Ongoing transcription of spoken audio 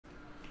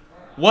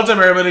What's up,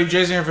 everybody?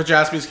 Jason here for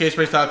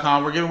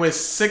JaspysCaseBreaks.com. We're giving away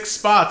 6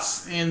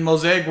 spots in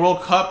Mosaic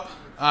World Cup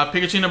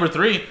Pikachu number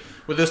 3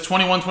 with this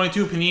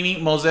 21-22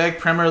 Panini Mosaic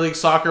Premier League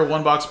Soccer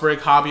 1-box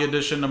break Hobby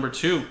Edition number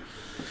 2.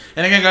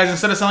 And again, guys,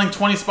 instead of selling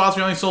 20 spots,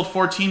 we only sold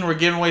 14. We're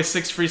giving away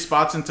 6 free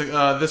spots into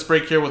this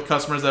break here with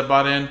customers that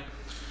bought in.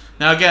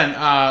 Now, again,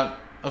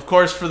 of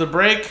course, for the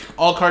break,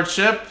 all cards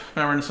ship.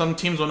 Remember, some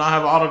teams will not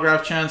have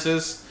autograph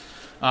chances,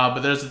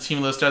 but there's the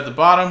team list at the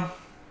bottom.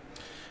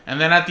 And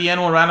then at the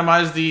end, we'll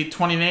randomize the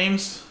 20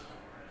 names.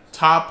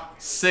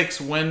 Top 6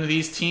 win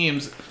these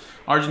teams.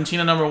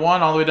 Argentina number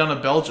 1 all the way down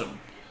to Belgium.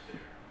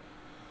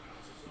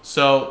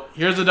 So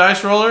here's the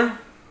dice roller.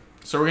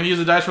 So we're going to use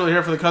the dice roller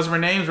here for the customer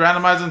names.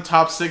 Randomize them.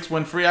 Top 6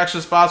 win free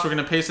extra spots. We're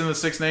going to paste in the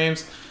 6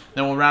 names.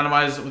 Then we'll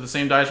randomize with the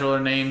same dice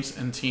roller names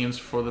and teams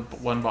for the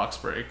 1-box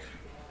break.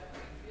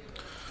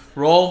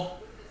 Roll.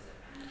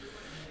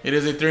 It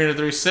is a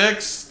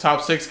 3-3-6.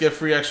 Top 6 get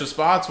free extra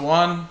spots.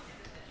 1,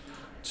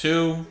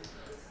 2,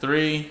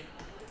 3,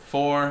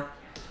 4,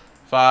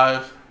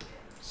 5,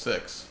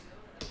 6.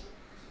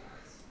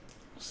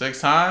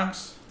 6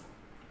 times.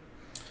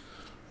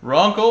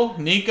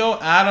 Runkle, Nico,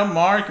 Adam,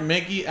 Mark,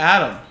 Mickey,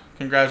 Adam.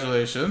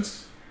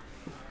 Congratulations.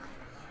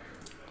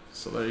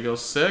 So there you go,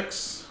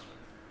 6.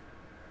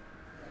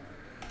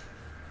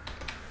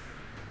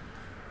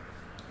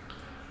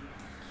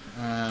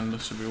 And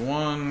this should be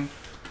 1,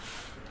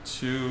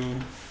 2,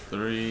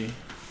 3,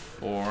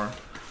 4,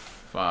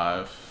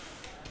 5,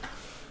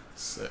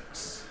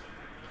 6.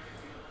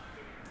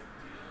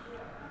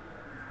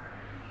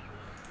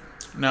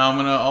 Now I'm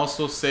going to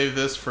also save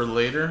this for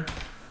later.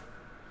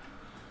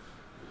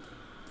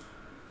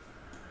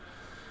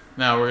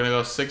 Now we're going to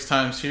go 6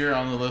 times here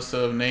on the list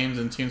of names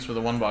and teams for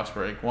the 1-box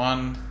break.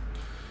 1,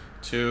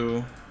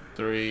 2,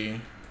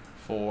 3,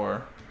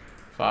 4,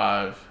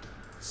 5,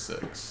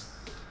 6.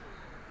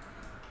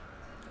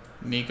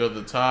 Nico at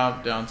the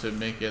top, down to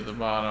Mickey at the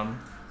bottom.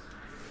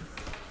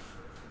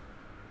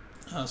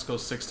 Let's go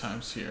 6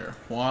 times here.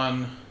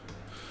 1,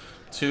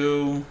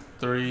 2,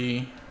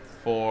 3,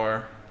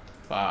 4,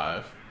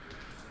 5,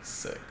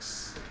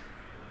 6.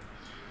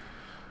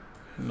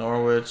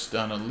 Norwich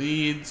down to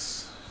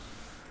Leeds.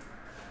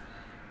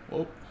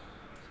 Whoa,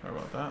 sorry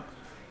about that.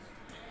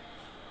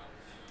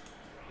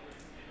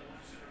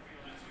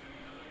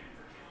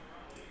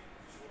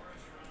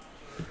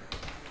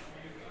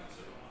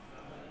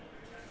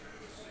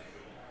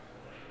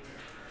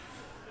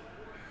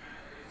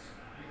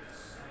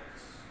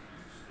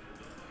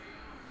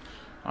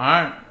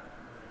 Alright.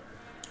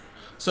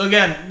 So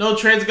again, no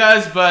trades,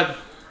 guys, but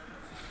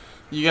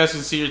you guys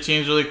can see your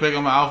teams really quick.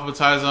 I'm going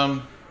to alphabetize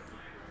them,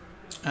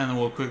 and then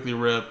we'll quickly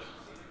rip.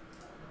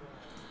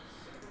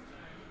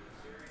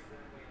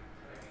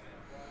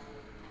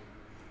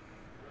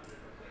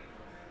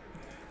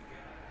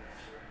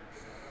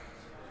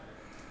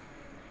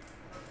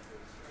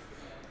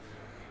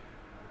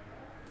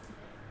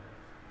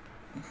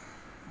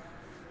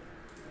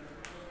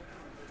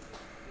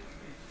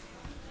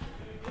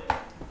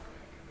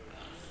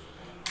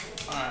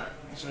 Alright,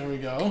 so there we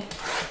go.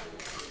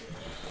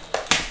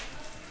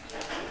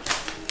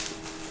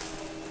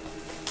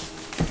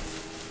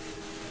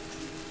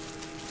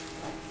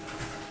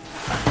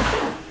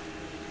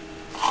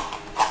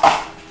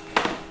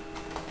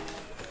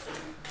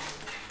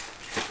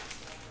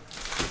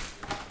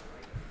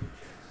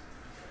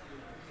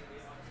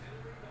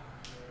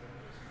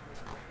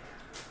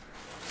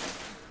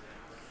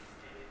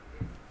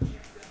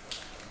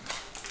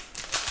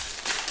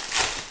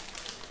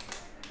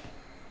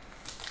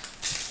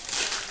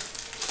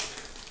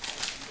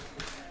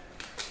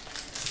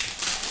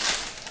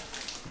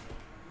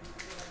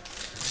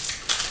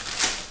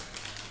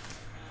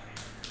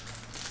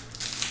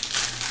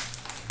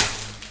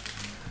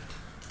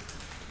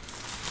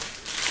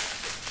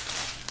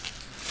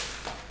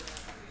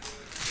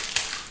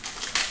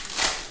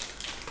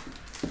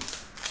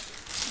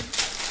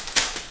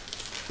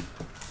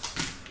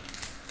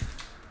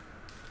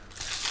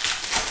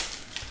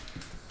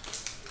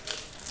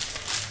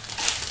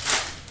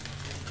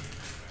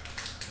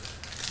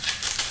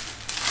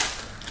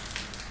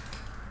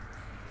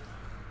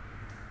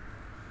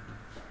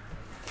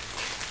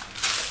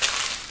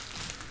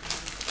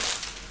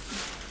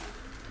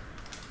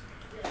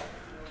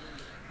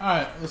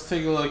 Alright, let's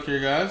take a look here,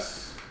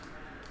 guys.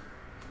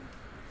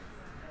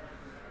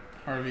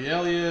 Harvey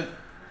Elliott,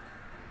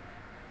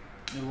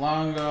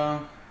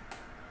 Ilanga,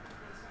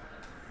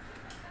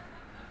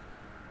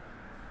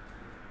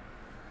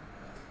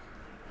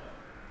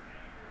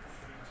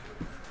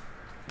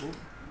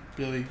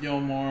 Billy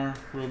Gilmore,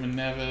 Ruben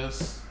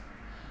Neves,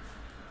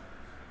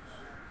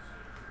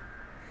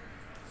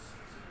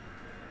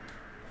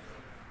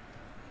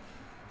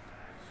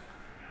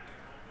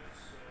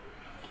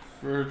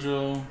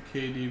 Virgil,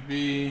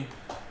 KDB,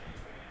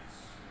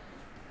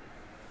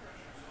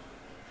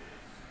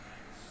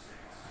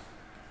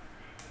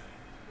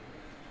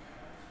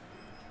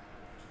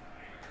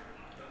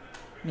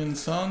 Min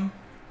Sun,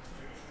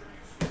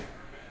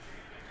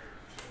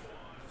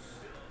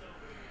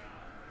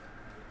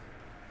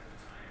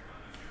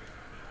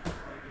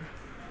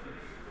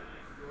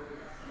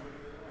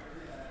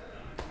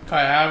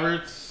 Kai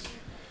Havertz.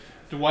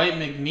 Dwight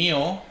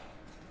McNeil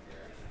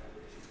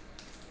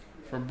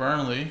for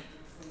Burnley,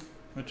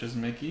 which is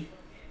Mickey.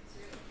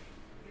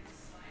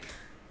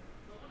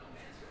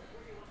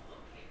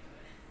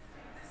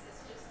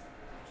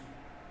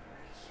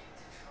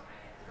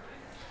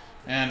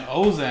 And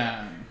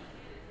Ozan.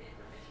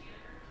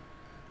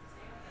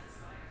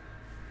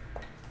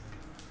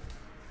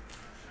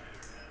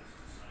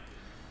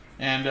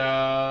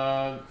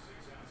 And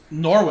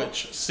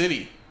Norwich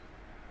City,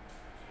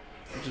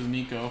 which is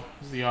Nico,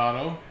 is the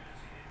auto.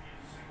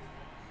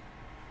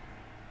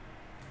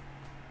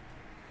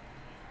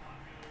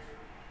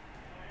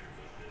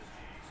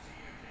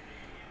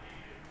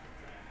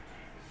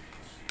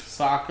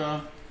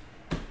 Saka.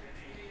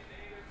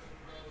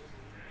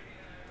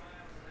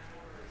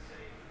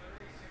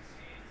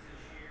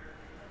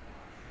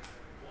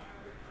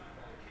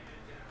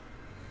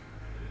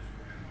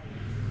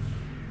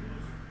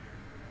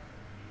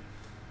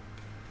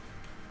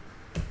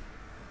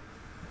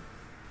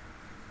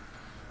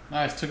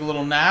 Nice. Took a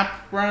little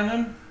nap,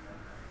 Brandon.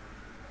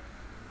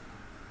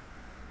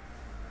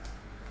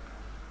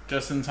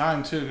 Just in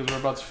time, too, because we're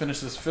about to finish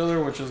this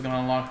filler, which is going to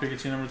unlock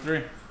Pikachu number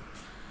 3.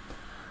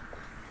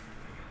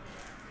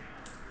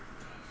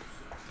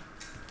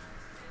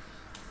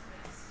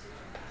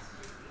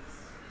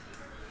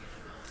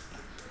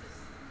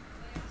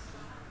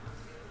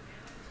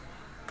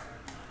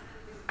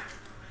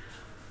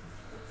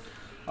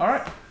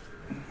 Alright.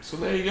 So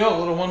there you go. A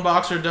little one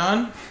boxer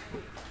done.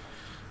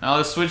 Now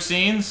let's switch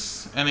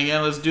scenes, and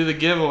again, let's do the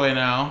giveaway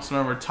now. So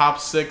remember, top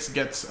 6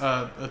 gets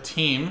a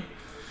team.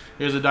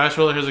 Here's a dice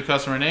roller, here's the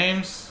customer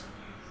names.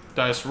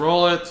 Dice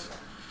roll it.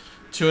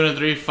 2 and a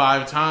 3,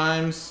 5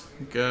 times.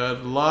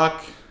 Good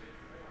luck.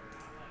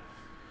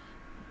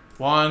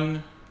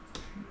 1,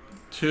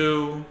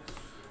 2,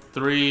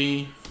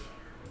 3,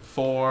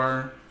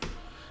 4,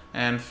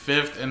 and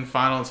 5th and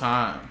final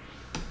time.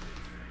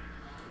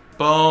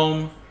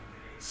 Boom.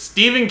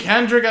 Stephen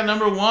Kendrick at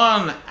number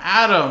 1.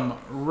 Adam,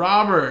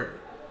 Robert,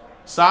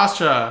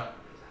 Sasha,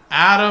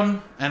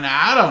 Adam, and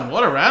Adam.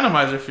 What a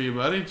randomizer for you,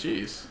 buddy.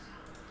 Jeez.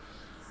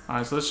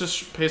 Alright, so let's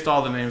just paste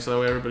all the names so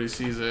that way everybody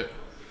sees it.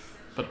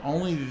 But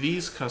only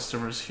these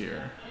customers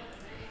here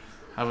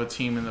have a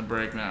team in the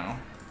break now.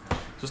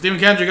 So Stephen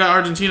Kendrick got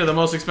Argentina, the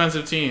most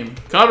expensive team.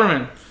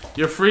 Coverman,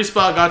 your free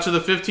spot got you the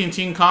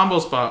 15-team combo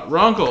spot.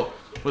 Runkle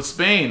with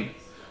Spain.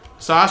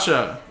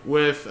 Sasha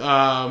with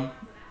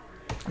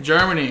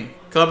Germany.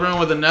 Coverman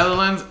with the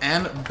Netherlands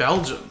and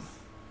Belgium.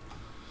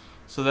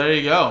 So there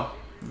you go.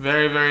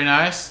 Very, very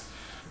nice.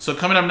 So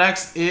coming up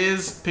next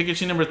is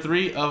Pikachu number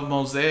 3 of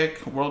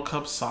Mosaic World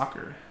Cup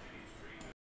Soccer.